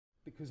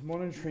Because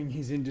monitoring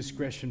his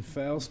indiscretion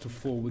fails to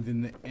fall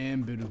within the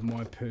ambit of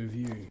my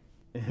purview.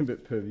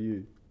 Ambit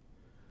purview?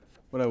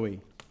 What are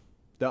we?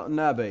 Downton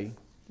Abbey?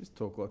 Just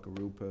talk like a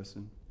real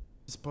person.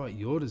 Despite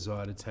your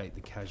desire to take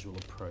the casual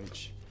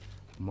approach,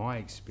 my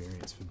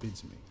experience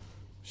forbids me.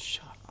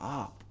 Shut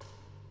up,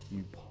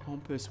 you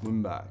pompous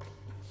windbag.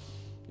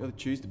 You either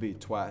choose to be a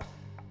twat,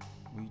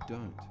 or you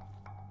don't.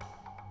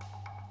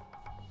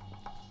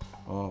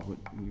 Oh, but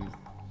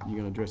you're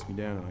gonna dress me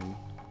down, are you?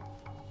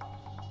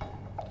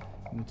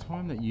 In the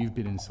time that you've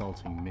been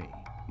insulting me,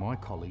 my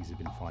colleagues have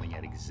been finding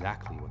out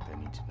exactly what they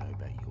need to know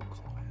about your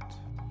client.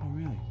 Oh,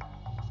 really?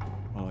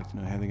 I'd like to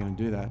know how they're gonna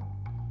do that,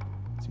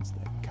 since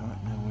they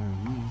can't know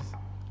where he is.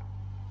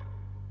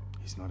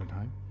 He's not at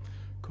home?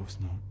 Of course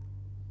not.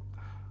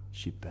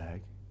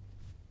 Shitbag.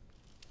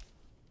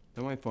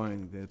 They won't find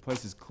anything there. The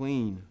place is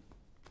clean.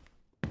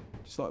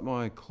 Just like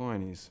my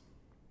client is.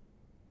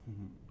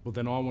 Well,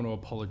 then I want to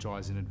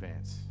apologise in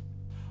advance.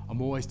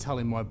 I'm always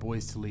telling my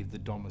boys to leave the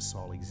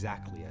domicile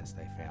exactly as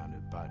they found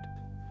it, but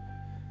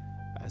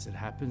as it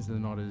happens, they're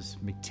not as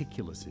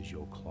meticulous as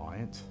your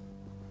client.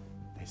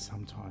 They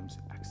sometimes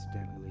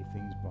accidentally leave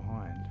things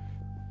behind.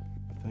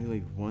 If they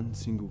leave one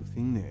single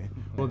thing there...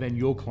 Well, then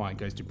your client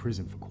goes to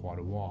prison for quite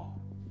a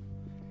while.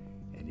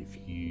 And if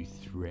you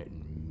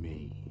threaten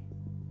me,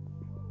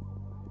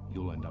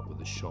 you'll end up with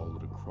a shoulder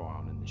to cry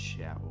on in the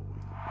shower.